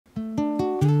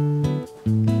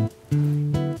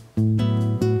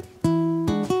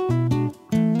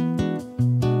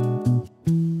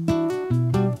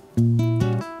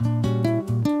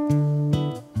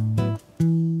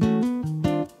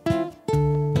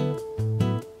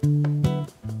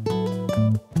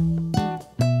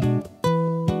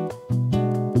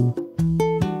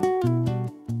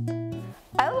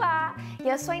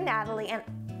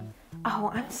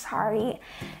sorry.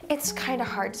 It's kind of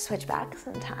hard to switch back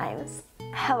sometimes.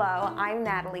 Hello, I'm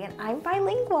Natalie and I'm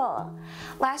bilingual.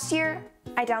 Last year,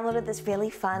 I downloaded this really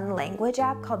fun language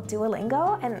app called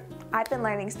Duolingo and I've been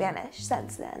learning Spanish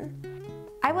since then.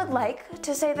 I would like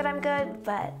to say that I'm good,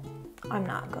 but I'm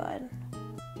not good.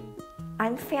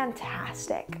 I'm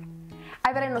fantastic.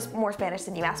 I bet I know more Spanish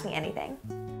than you. Ask me anything.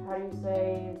 How do you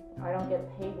say, I don't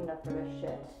get paid enough for this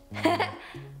shit?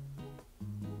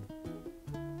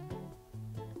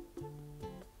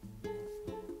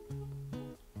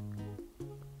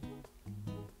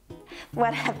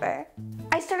 Whatever.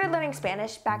 I started learning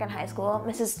Spanish back in high school.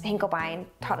 Mrs. Hinklebein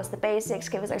taught us the basics,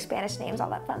 gave us our Spanish names, all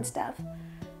that fun stuff.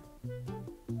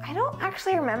 I don't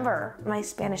actually remember my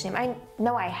Spanish name. I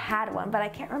know I had one, but I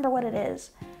can't remember what it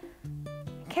is.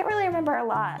 I can't really remember a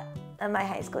lot of my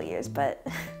high school years, but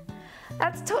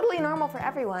that's totally normal for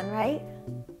everyone, right?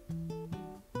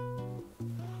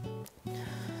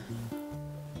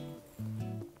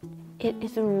 It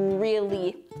is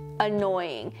really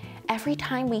annoying. Every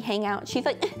time we hang out, she's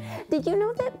like, did you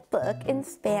know that book in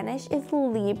Spanish is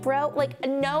Libro? Like,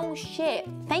 no shit.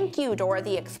 Thank you, Dora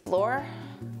the Explorer.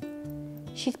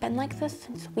 She's been like this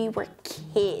since we were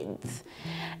kids.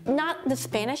 Not the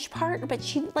Spanish part, but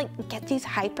she'd like get these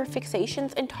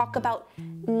hyperfixations and talk about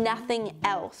nothing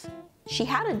else. She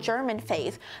had a German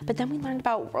phase, but then we learned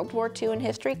about World War II in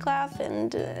history class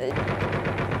and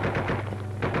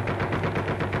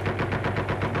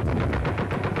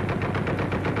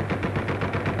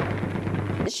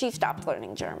she stopped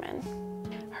learning German.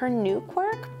 Her new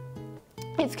quirk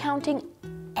is counting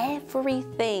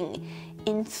everything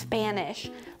in Spanish.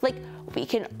 Like, we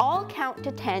can all count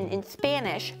to 10 in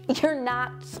Spanish. You're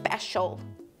not special.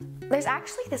 There's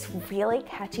actually this really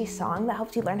catchy song that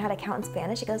helps you learn how to count in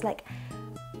Spanish. It goes like,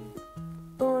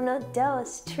 uno,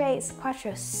 dos, tres,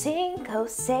 cuatro, cinco,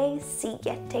 seis,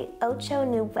 siete, ocho,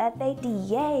 nueve,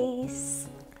 diez.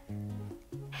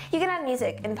 You can add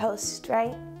music in post,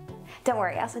 right? Don't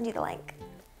worry, I'll send you the link.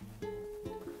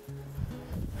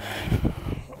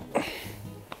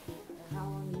 How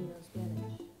long do you know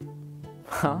Spanish?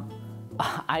 Huh?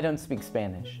 I don't speak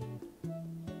Spanish.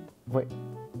 Wait,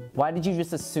 why did you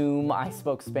just assume I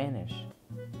spoke Spanish?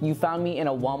 You found me in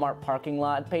a Walmart parking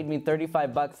lot, paid me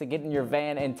 35 bucks to get in your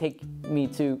van and take me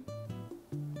to...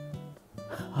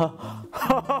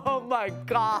 Oh my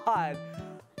God!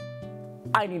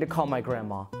 I need to call my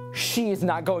grandma. She is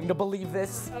not going to believe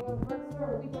this.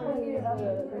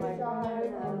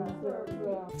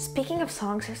 Speaking of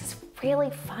songs, there's this really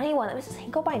funny one that Mrs.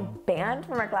 Hinklebein banned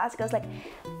from our class. It goes like,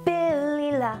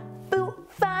 Billy la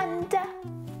Bufanda,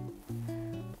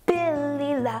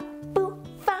 Billy la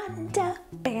Bufanda.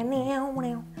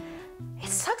 It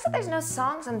sucks that there's no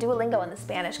songs on Duolingo in the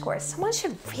Spanish course. Someone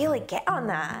should really get on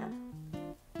that.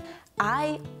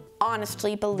 I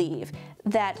honestly believe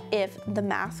that if the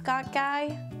mascot guy,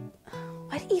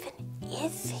 what even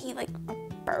is he, like a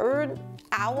bird,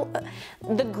 owl,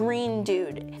 the green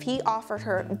dude, if he offered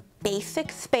her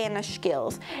basic Spanish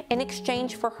skills in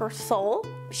exchange for her soul,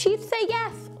 she'd say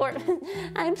yes, or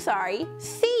I'm sorry,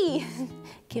 sí.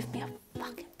 Give me a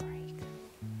fucking break.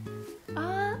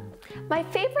 My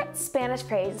favorite Spanish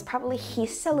phrase is probably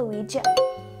Hasta Luigi.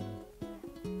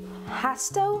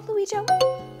 Hasto Luigi?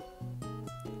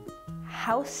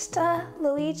 Hasta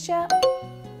Luigi?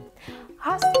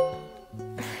 Hasta...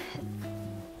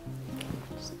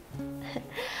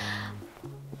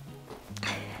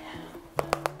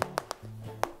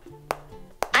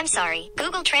 I'm sorry,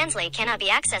 Google Translate cannot be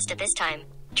accessed at this time.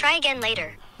 Try again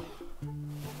later.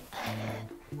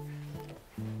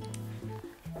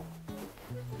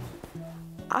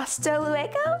 Hasta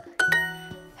luego?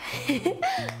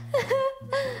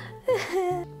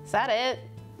 Is that it?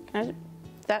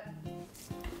 That...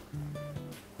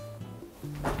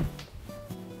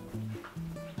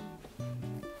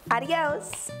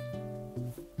 Adios.